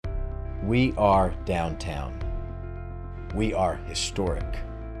We are downtown. We are historic.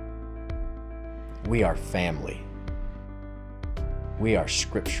 We are family. We are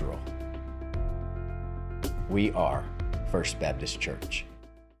scriptural. We are First Baptist Church.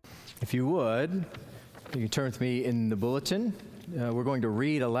 If you would, you can turn with me in the bulletin. We're going to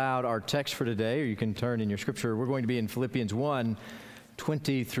read aloud our text for today, or you can turn in your scripture. We're going to be in Philippians 1,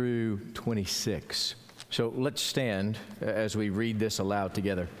 20 through 26. So let's stand as we read this aloud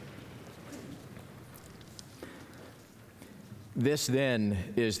together. This then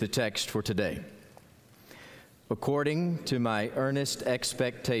is the text for today. According to my earnest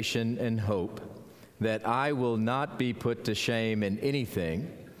expectation and hope that I will not be put to shame in anything,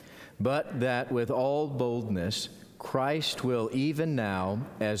 but that with all boldness Christ will even now,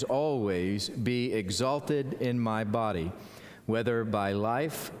 as always, be exalted in my body, whether by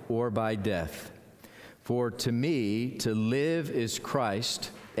life or by death. For to me to live is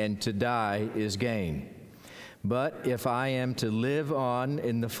Christ, and to die is gain. But if I am to live on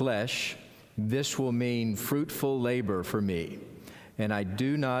in the flesh, this will mean fruitful labor for me, and I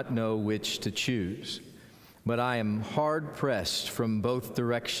do not know which to choose. But I am hard-pressed from both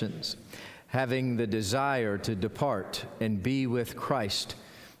directions, having the desire to depart and be with Christ,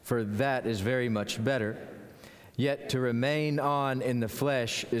 for that is very much better. Yet to remain on in the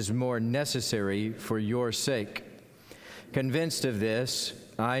flesh is more necessary for your sake. Convinced of this,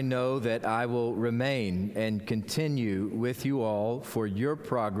 I know that I will remain and continue with you all for your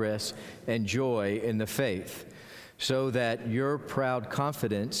progress and joy in the faith, so that your proud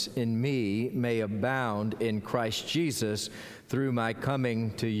confidence in me may abound in Christ Jesus through my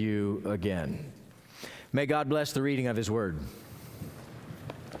coming to you again. May God bless the reading of His Word.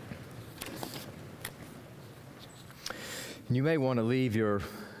 You may want to leave your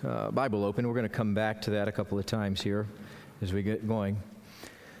Bible open. We're going to come back to that a couple of times here as we get going.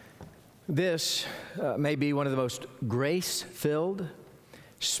 This may be one of the most grace-filled,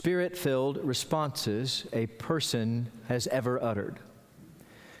 Spirit-filled responses a person has ever uttered.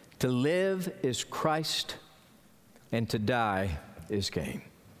 To live is Christ, and to die is gain.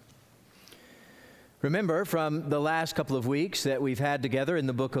 Remember from the last couple of weeks that we've had together in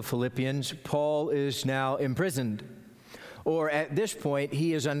the book of Philippians, Paul is now imprisoned. Or at this point,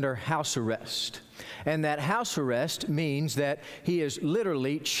 he is under house arrest. And that house arrest means that he is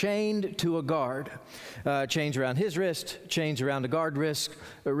literally chained to a guard. Chains around his wrist, chains around the guard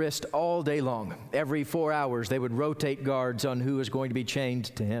wrist all day long. Every 4 hours, they would rotate guards on who is going to be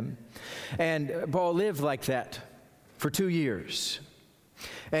chained to him. And Paul lived like that for 2 years.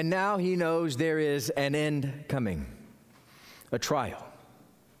 And now he knows there is an end coming, a trial.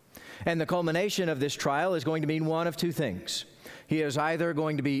 And the culmination of this trial is going to mean one of two things. He is either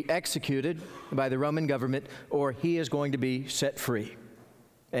going to be executed by the Roman government, or he is going to be set free,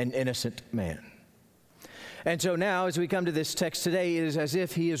 an innocent man. And so now, as we come to this text today, it is as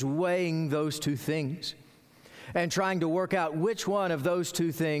if he is weighing those two things and trying to work out which one of those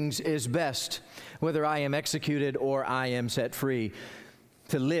two things is best, whether I am executed or I am set free.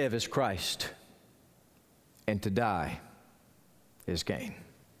 To live is Christ, and to die is gain.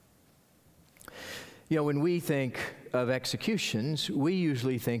 You know, when we think of executions, we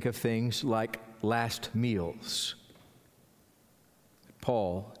usually think of things like last meals.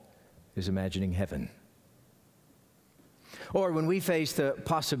 Paul is imagining heaven. Or when we face the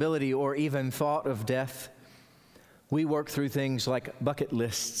possibility or even thought of death, we work through things like bucket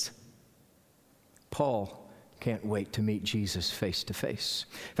lists. Paul can't wait to meet Jesus face to face.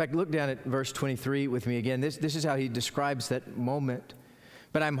 In fact, look down at verse 23 with me again. This is how he describes that moment.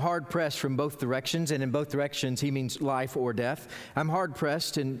 But I'm hard-pressed from both directions, and in both directions he means life or death. I'm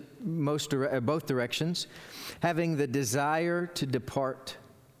hard-pressed in both directions, having the desire to depart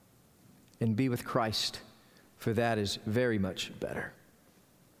and be with Christ, for that is very much better.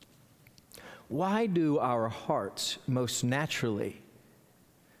 Why do our hearts most naturally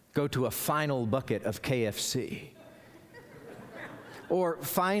go to a final bucket of KFC? Or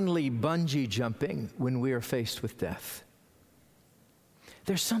finally bungee jumping when we are faced with death?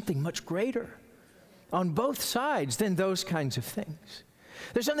 There's something much greater on both sides than those kinds of things.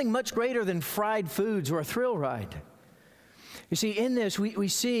 There's something much greater than fried foods or a thrill ride. You see, in this, we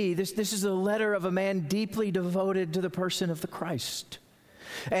see this is a letter of a man deeply devoted to the person of the Christ.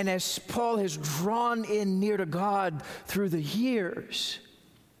 And as Paul has drawn in near to God through the years,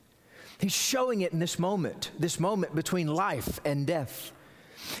 he's showing it in this moment between life and death.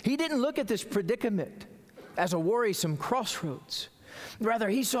 He didn't look at this predicament as a worrisome crossroads. Rather,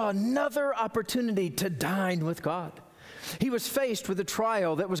 he saw another opportunity to dine with God. He was faced with a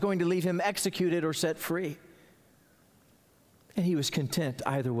trial that was going to leave him executed or set free. And he was content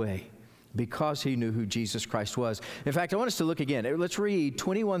either way because he knew who Jesus Christ was. In fact, I want us to look again. Let's read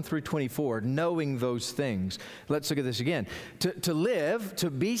 21 through 24, knowing those things. Let's look at this again. To live, to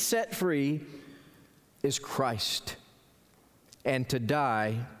be set free, is Christ. And to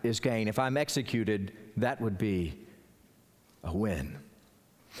die is gain. If I'm executed, that would be a win.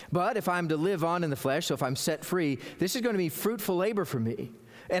 But if I'm to live on in the flesh, so if I'm set free, this is going to be fruitful labor for me.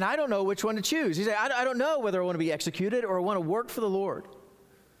 And I don't know which one to choose. He said, I don't know whether I want to be executed or I want to work for the Lord.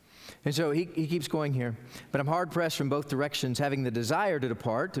 And so he keeps going here. But I'm hard-pressed from both directions, having the desire to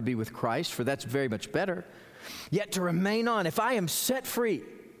depart, to be with Christ, for that's very much better. Yet to remain on, if I am set free,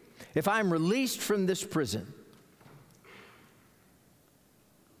 if I am released from this prison,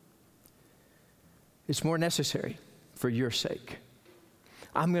 it's more necessary for your sake.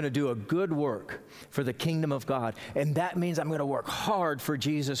 I'm going to do a good work for the kingdom of God, and that means I'm going to work hard for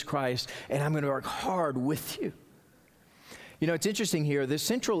Jesus Christ, and I'm going to work hard with you. You know, it's interesting here, the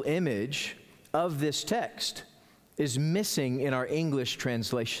central image of this text is missing in our English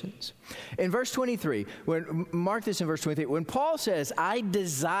translations. In verse 23, mark this in verse 23, when Paul says, I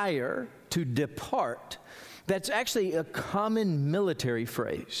desire to depart, that's actually a common military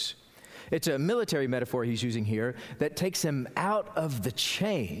phrase. It's a military metaphor he's using here that takes him out of the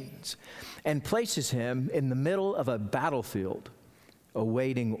chains and places him in the middle of a battlefield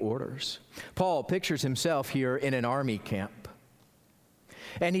awaiting orders. Paul pictures himself here in an army camp.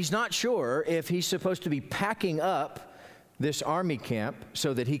 And he's not sure if he's supposed to be packing up this army camp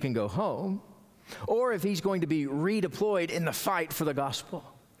so that he can go home, or if he's going to be redeployed in the fight for the gospel.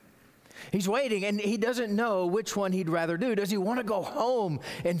 He's waiting, and he doesn't know which one he'd rather do. Does he want to go home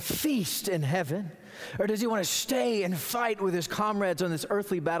and feast in heaven? Or does he want to stay and fight with his comrades on this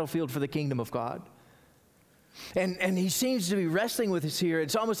earthly battlefield for the kingdom of God? And he seems to be wrestling with this here.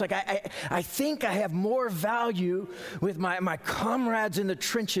 It's almost like I think I have more value with my comrades in the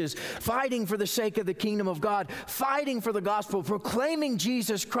trenches, fighting for the sake of the kingdom of God, fighting for the gospel, proclaiming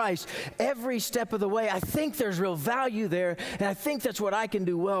Jesus Christ every step of the way. I think there's real value there, and I think that's what I can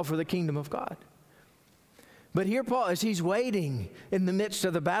do well for the kingdom of God. But here Paul, as he's waiting in the midst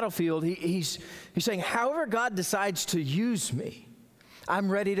of the battlefield, he's saying, however God decides to use me, I'm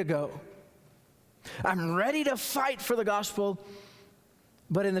ready to go. I'm ready to fight for the gospel,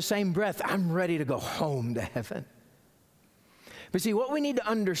 but in the same breath, I'm ready to go home to heaven. But see, what we need to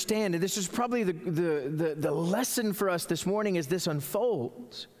understand, and this is probably the lesson for us this morning as this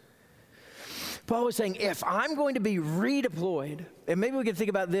unfolds, Paul was saying, if I'm going to be redeployed, and maybe we can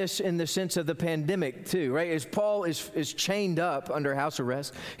think about this in the sense of the pandemic too, right? As Paul is chained up under house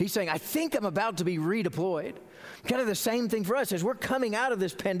arrest, he's saying, I think I'm about to be redeployed. Kind of the same thing for us. As we're coming out of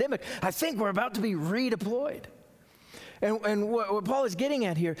this pandemic, I think we're about to be redeployed. And what Paul is getting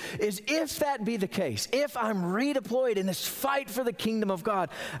at here is if that be the case, if I'm redeployed in this fight for the kingdom of God,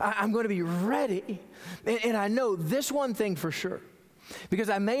 I'm going to be ready. And I know this one thing for sure,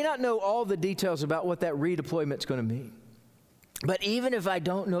 because I may not know all the details about what that redeployment is going to mean. But even if I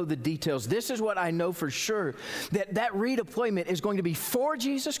don't know the details, this is what I know for sure, that redeployment is going to be for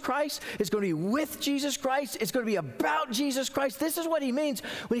Jesus Christ. It's going to be with Jesus Christ. It's going to be about Jesus Christ. This is what he means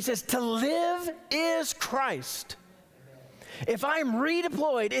when he says to live is Christ. If I'm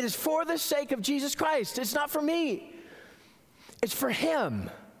redeployed, it is for the sake of Jesus Christ. It's not for me. It's for him.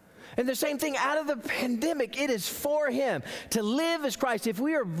 And the same thing out of the pandemic, it is for him. To live is Christ. If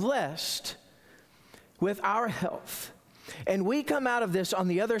we are blessed with our health, and we come out of this on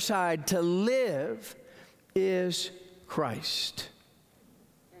the other side, to live is Christ.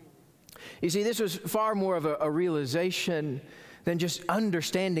 You see, this was far more of a realization than just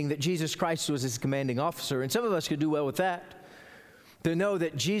understanding that Jesus Christ was his commanding officer. And some of us could do well with that, to know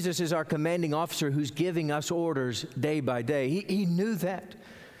that Jesus is our commanding officer who's giving us orders day by day. He knew that.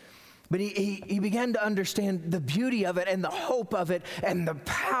 But he began to understand the beauty of it and the hope of it and the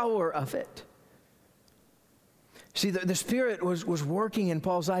power of it. See, the Spirit was working in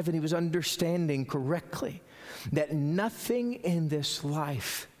Paul's life, and he was understanding correctly that nothing in this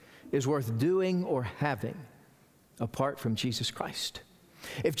life is worth doing or having apart from Jesus Christ.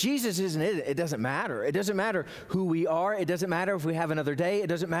 If Jesus isn't in it, it doesn't matter. It doesn't matter who we are. It doesn't matter if we have another day. It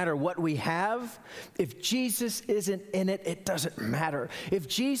doesn't matter what we have. If Jesus isn't in it, it doesn't matter. If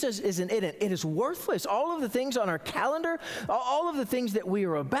Jesus isn't in it, it is worthless. All of the things on our calendar, all of the things that we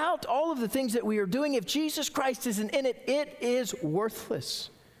are about, all of the things that we are doing, if Jesus Christ isn't in it, it is worthless.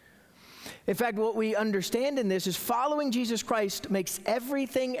 In fact, what we understand in this is following Jesus Christ makes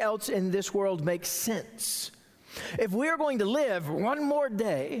everything else in this world make sense. If we're going to live one more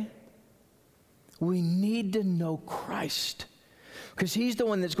day, we need to know Christ. Because he's the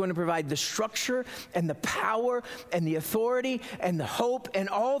one that's going to provide the structure and the power and the authority and the hope and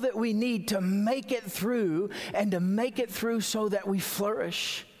all that we need to make it through, and to make it through so that we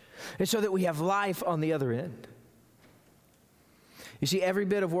flourish and so that we have life on the other end. You see, every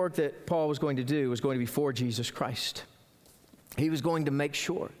bit of work that Paul was going to do was going to be for Jesus Christ. He was going to make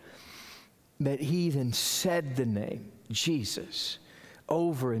sure that he then said the name Jesus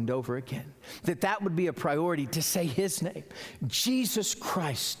over and over again, that would be a priority, to say his name, Jesus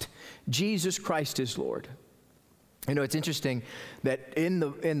Christ. Jesus Christ is Lord. You know, it's interesting that in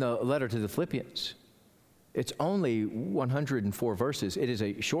the letter to the Philippians, it's only 104 verses. It is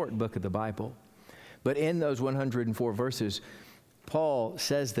a short book of the Bible. But in those 104 verses, Paul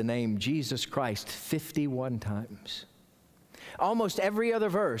says the name Jesus Christ 51 times. Almost every other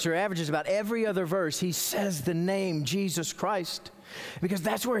verse, or averages about every other verse, he says the name Jesus Christ. Because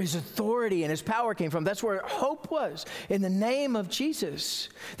that's where his authority and his power came from. That's where hope was, in the name of Jesus.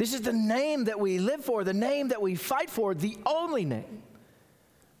 This is the name that we live for, the name that we fight for, the only name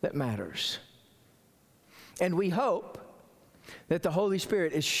that matters. And we hope that the Holy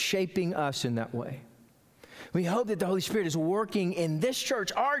Spirit is shaping us in that way. We hope that the Holy Spirit is working in this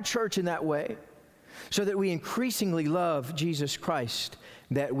church, our church, in that way, so that we increasingly love Jesus Christ,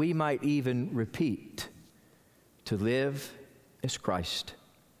 that we might even repeat, to live is Christ,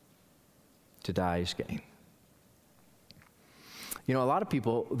 to die is gain. You know, a lot of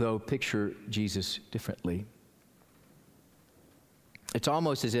people, though, picture Jesus differently. It's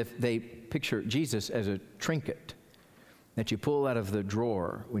almost as if they picture Jesus as a trinket that you pull out of the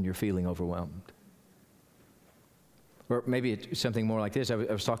drawer when you're feeling overwhelmed. Or maybe it's something more like this. I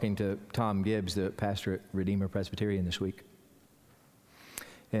was talking to Tom Gibbs, the pastor at Redeemer Presbyterian, this week.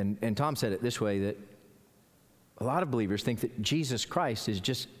 And Tom said it this way, that a lot of believers think that Jesus Christ is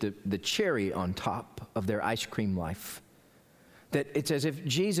just the cherry on top of their ice cream life. That it's as if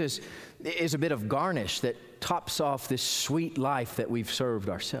Jesus is a bit of garnish that tops off this sweet life that we've served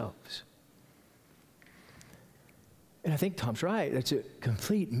ourselves. And I think Tom's right. That's a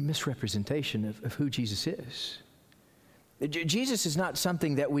complete misrepresentation of who Jesus is. Jesus is not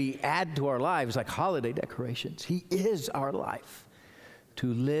something that we add to our lives like holiday decorations. He is our life.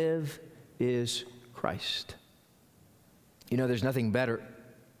 To live is Christ. You know, there's nothing better.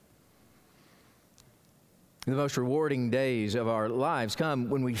 The most rewarding days of our lives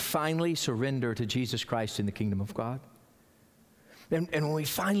come when we finally surrender to Jesus Christ in the kingdom of God. And when we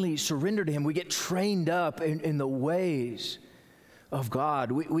finally surrender to him, we get trained up in the ways of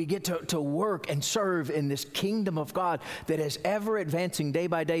God. We get to work and serve in this kingdom of God that is ever advancing day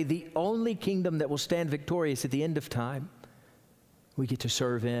by day, the only kingdom that will stand victorious at the end of time. We get to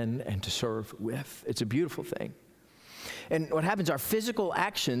serve in and to serve with. It's a beautiful thing. And what happens, our physical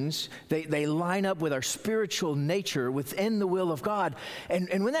actions, they line up with our spiritual nature within the will of God.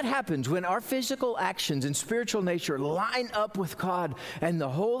 And when that happens, when our physical actions and spiritual nature line up with God and the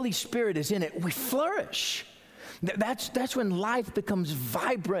Holy Spirit is in it, we flourish. That's when life becomes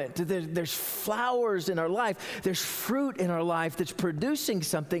vibrant. There's flowers in our life. There's fruit in our life that's producing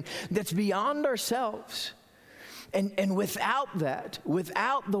something that's beyond ourselves. And without that,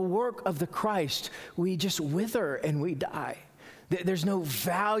 without the work of the Christ, we just wither and we die. There's no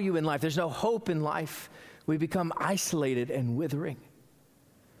value in life. There's no hope in life. We become isolated and withering.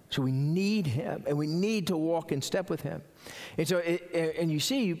 So we need him, and we need to walk in step with him. And so, and you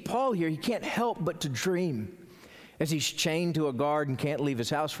see, Paul here, he can't help but to dream. As he's chained to a guard and can't leave his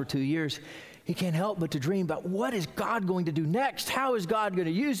house for 2 years, he can't help but to dream about what is God going to do next? How is God going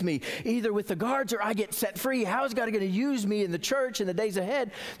to use me? Either with the guards or I get set free. How is God going to use me in the church in the days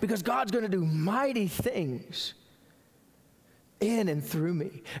ahead? Because God's going to do mighty things in and through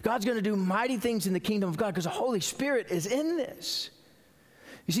me. God's going to do mighty things in the kingdom of God because the Holy Spirit is in this.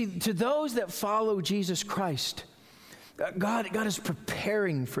 You see, to those that follow Jesus Christ, God is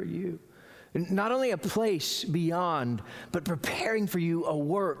preparing for you. Not only a place beyond, but preparing for you a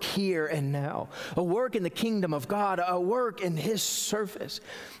work here and now. A work in the kingdom of God, a work in his service.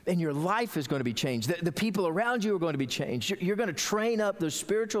 And your life is going to be changed. The people around you are going to be changed. You're going to train up those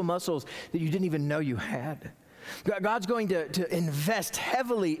spiritual muscles that you didn't even know you had. God's going to invest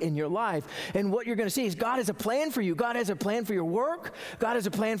heavily in your life. And what you're going to see is God has a plan for you. God has a plan for your work. God has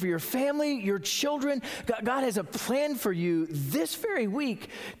a plan for your family, your children. God has a plan for you this very week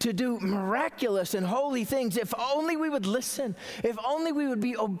to do miraculous and holy things. If only we would listen. If only we would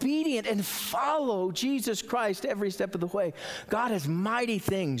be obedient and follow Jesus Christ every step of the way. God has mighty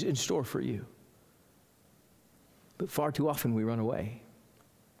things in store for you. But far too often we run away.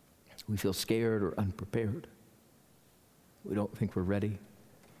 We feel scared or unprepared. We don't think we're ready.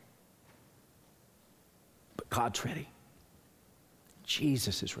 But God's ready.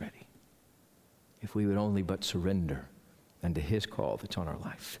 Jesus is ready. If we would only but surrender unto his call that's on our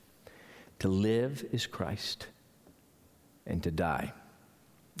life. To live is Christ, and to die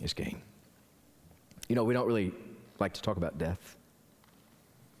is gain. You know, we don't really like to talk about death.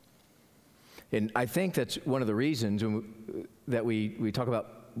 And I think that's one of the reasons that we talk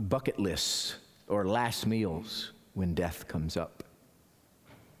about bucket lists or last meals when death comes up.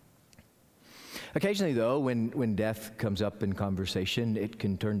 Occasionally, though, when death comes up in conversation, it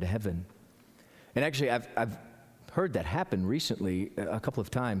can turn to heaven. And actually, I've heard that happen recently a couple of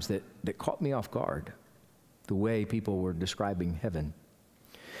times that caught me off guard, the way people were describing heaven.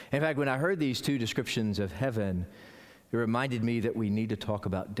 In fact, when I heard these two descriptions of heaven, it reminded me that we need to talk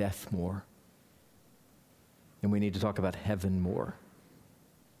about death more. And we need to talk about heaven more,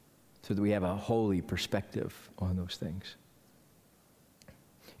 so that we have a holy perspective on those things.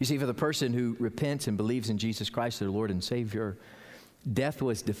 You see, for the person who repents and believes in Jesus Christ, their Lord and Savior, death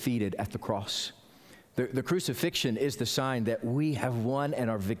was defeated at the cross. The crucifixion is the sign that we have won and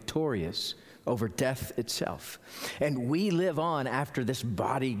are victorious over death itself. And we live on after this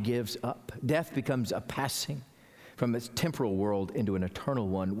body gives up. Death becomes a passing from its temporal world into an eternal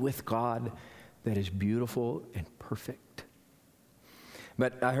one with God that is beautiful and perfect.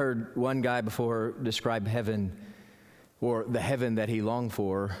 But I heard one guy before describe heaven, or the heaven that he longed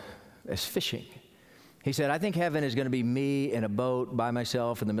for, as fishing. He said, I think heaven is going to be me in a boat by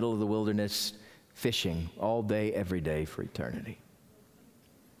myself in the middle of the wilderness, fishing all day, every day for eternity.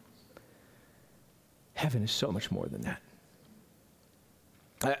 Heaven is so much more than that.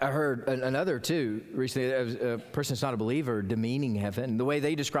 I heard another, too, recently, a person that's not a believer demeaning heaven. The way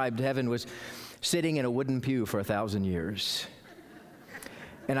they described heaven was sitting in a wooden pew for 1,000 years.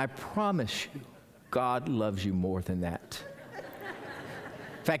 And I promise you, God loves you more than that.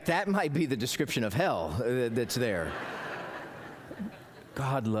 In fact, that might be the description of hell that's there.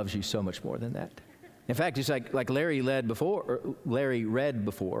 God loves you so much more than that. In fact, it's like Larry read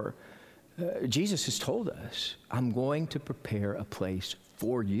before, Jesus has told us, I'm going to prepare a place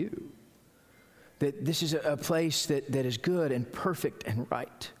for you. That this is a place that is good and perfect and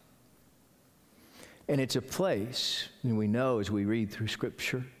right. And it's a place, and we know as we read through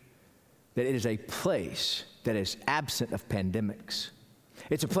Scripture, that it is a place that is absent of pandemics.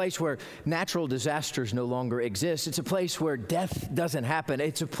 It's a place where natural disasters no longer exist. It's a place where death doesn't happen.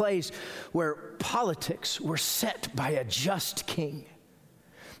 It's a place where politics were set by a just king.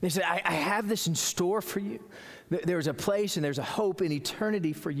 They said, I have this in store for you. There's a place and there's a hope in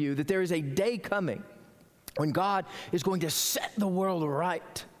eternity for you, that there is a day coming when God is going to set the world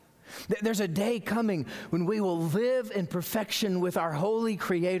right. There's a day coming when we will live in perfection with our holy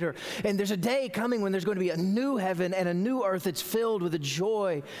Creator. And there's a day coming when there's going to be a new heaven and a new earth that's filled with a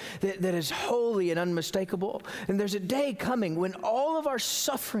joy that is holy and unmistakable. And there's a day coming when all of our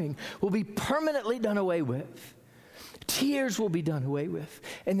suffering will be permanently done away with. Tears will be done away with,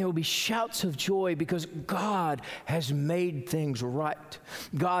 and there will be shouts of joy because God has made things right.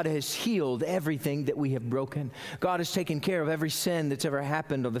 God has healed everything that we have broken. God has taken care of every sin that's ever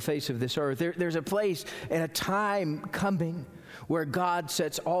happened on the face of this earth. There's a place and a time coming where God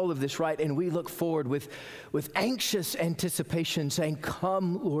sets all of this right, and we look forward with anxious anticipation, saying,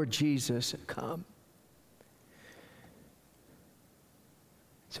 "Come, Lord Jesus, come."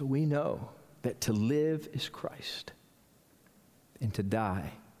 So we know that to live is Christ, and to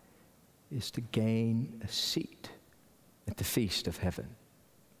die is to gain a seat at the feast of heaven.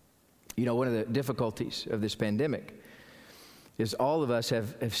 You know, one of the difficulties of this pandemic is all of us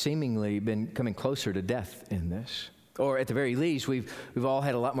have seemingly been coming closer to death in this. Or at the very least, we've all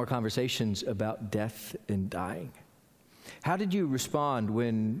had a lot more conversations about death and dying. How did you respond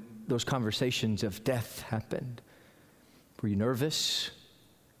when those conversations of death happened? Were you nervous?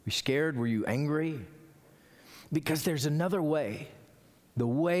 Were you scared? Were you angry? Because there's another way, the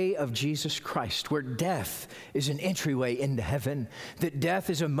way of Jesus Christ, where death is an entryway into heaven, that death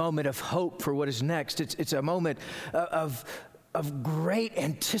is a moment of hope for what is next. It's a moment of great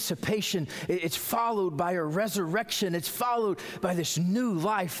anticipation. It's followed by a resurrection. It's followed by this new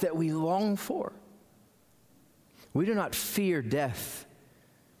life that we long for. We do not fear death,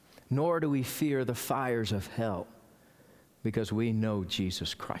 nor do we fear the fires of hell, because we know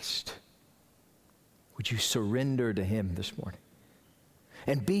Jesus Christ. Would you surrender to Him this morning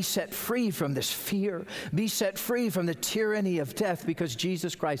and be set free from this fear? Be set free from the tyranny of death, because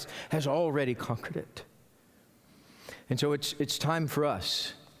Jesus Christ has already conquered it. And so it's time for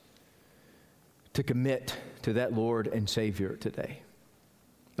us to commit to that Lord and Savior today.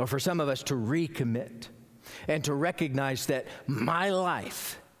 Or for some of us to recommit and to recognize that my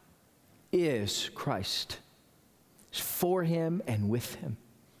life is Christ It's for him and with him.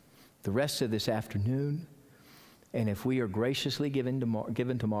 The rest of this afternoon, and if we are graciously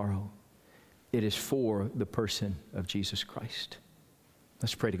given tomorrow, it is for the person of Jesus Christ.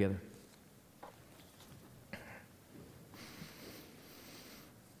 Let's pray together.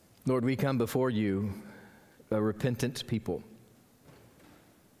 Lord, we come before you, a repentant people.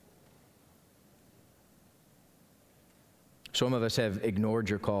 Some of us have ignored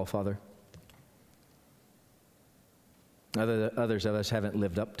your call, Father. Others of us haven't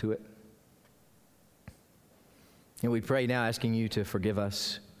lived up to it. And we pray now asking you to forgive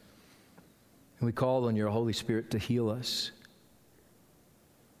us. And we call on your Holy Spirit to heal us.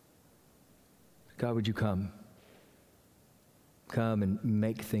 God, would you come? Come and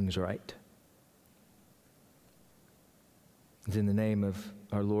make things right. It's in the name of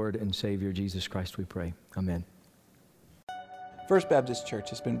our Lord and Savior, Jesus Christ, we pray. Amen. First Baptist Church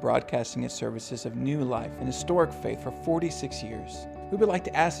has been broadcasting its services of new life and historic faith for 46 years. We would like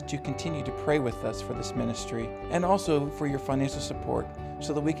to ask that you continue to pray with us for this ministry and also for your financial support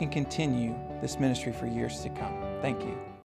so that we can continue this ministry for years to come. Thank you.